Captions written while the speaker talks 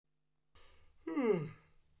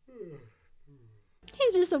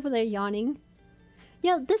He's just over there yawning.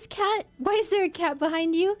 Yo, this cat... Why is there a cat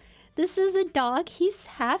behind you? This is a dog. He's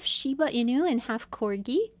half Shiba Inu and half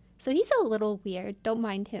Corgi. So he's a little weird. Don't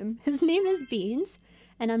mind him. His name is Beans.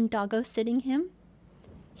 And I'm doggo sitting him.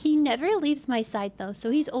 He never leaves my side though.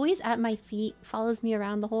 So he's always at my feet. Follows me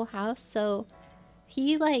around the whole house. So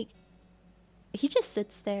he like... He just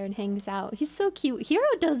sits there and hangs out. He's so cute. Hero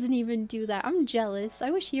doesn't even do that. I'm jealous.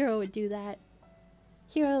 I wish Hero would do that.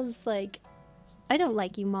 Hero's like... I don't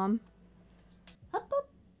like you, Mom. Up, up.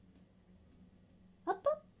 Up,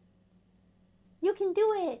 up. You can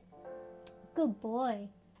do it. Good boy.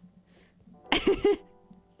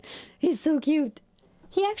 He's so cute.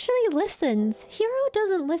 He actually listens. Hero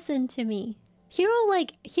doesn't listen to me.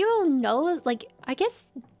 Hero knows, like, I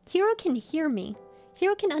guess Hero can hear me.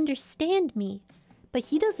 Hero can understand me. But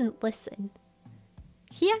he doesn't listen.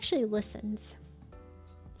 He actually listens.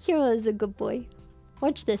 Hero is a good boy.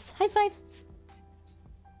 Watch this. High five.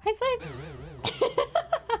 High five.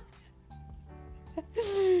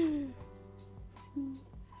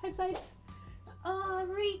 High five. Oh,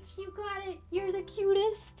 Reach, you got it. You're the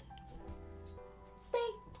cutest. Stay.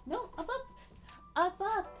 No, up, up. Up,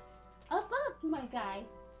 up. Up, up, my guy.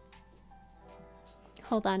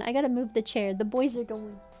 Hold on, I gotta move the chair. The boys are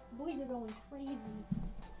going crazy.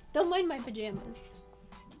 Don't mind my pajamas.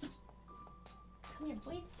 Come here,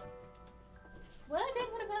 boys. What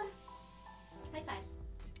about... High five.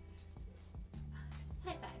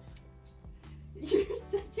 High five. You're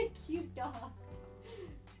such a cute dog.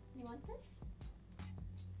 You want this?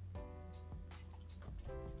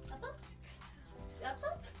 Up, up. Up,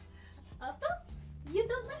 up. Up, up. You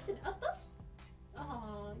don't listen. Up, up.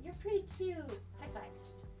 Oh, you're pretty cute. High five.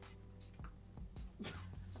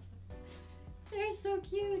 They're so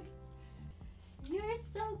cute. You're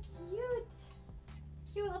so cute.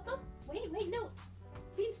 Hero, up, up. Wait, no.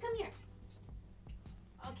 Beans, come here.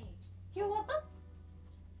 Okay. Hero, up, up.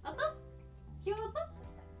 Up, up. Hero, up, up.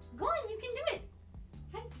 Go on, you can do it.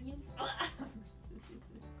 Hi, Beans. Up,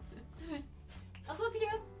 up,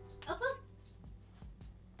 Hero. Up, up.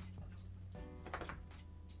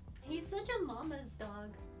 He's such a mama's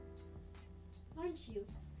dog. Aren't you?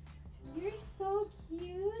 You're so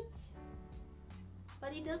cute.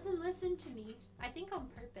 But he doesn't listen to me. I think on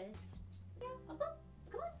purpose. Hero, up, up.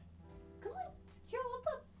 Come on. Come on. Hero, up,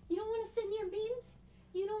 up. You don't want to sit near Beans?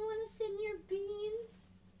 You don't want to sit near Beans?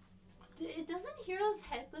 Doesn't Hero's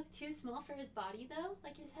head look too small for his body though?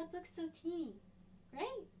 Like his head looks so teeny.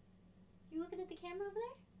 Right? You looking at the camera over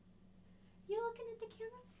there? You looking at the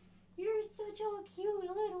camera? You're such a cute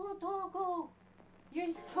little doggo.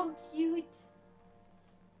 You're so cute.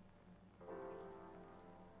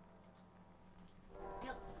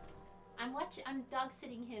 Yep. I'm dog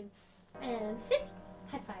sitting him. And sit.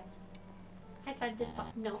 High five. High five this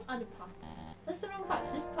paw. No, other paw. That's the wrong paw.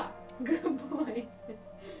 This paw. Good boy.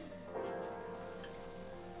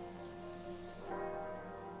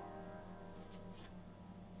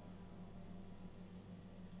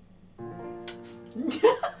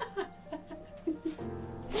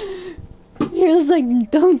 Hero's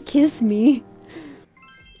like, don't kiss me.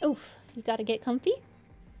 Oof, you gotta get comfy?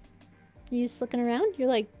 You just looking around? You're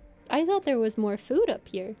like, I thought there was more food up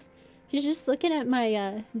here. You're just looking at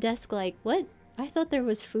my desk like, what? I thought there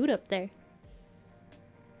was food up there.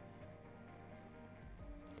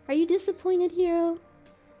 Are you disappointed, Hero?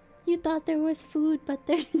 You thought there was food, but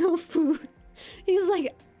there's no food. He's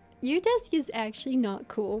like, your desk is actually not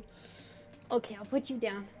cool. Okay, I'll put you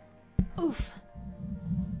down. Oof.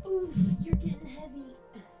 Oof, you're getting heavy.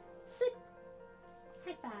 Sit.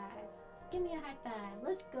 High five. Give me a high five.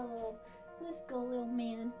 Let's go. Let's go, little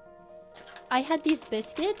man. I had these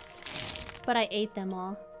biscuits, but I ate them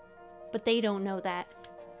all. But they don't know that.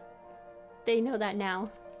 They know that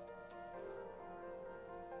now.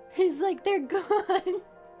 He's like, they're gone.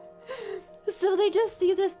 So they just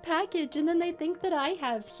see this package and then they think that I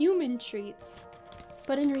have human treats.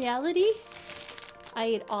 But in reality, I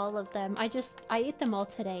ate all of them. I ate them all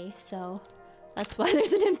today, so that's why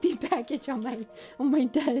there's an empty package on my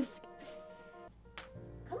desk.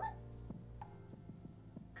 Come on.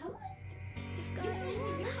 Come on. You've got a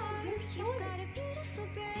warm heart, you've got a beautiful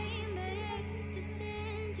brain, but it's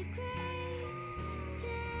disintegrating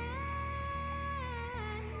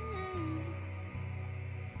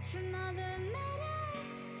from all the medicine.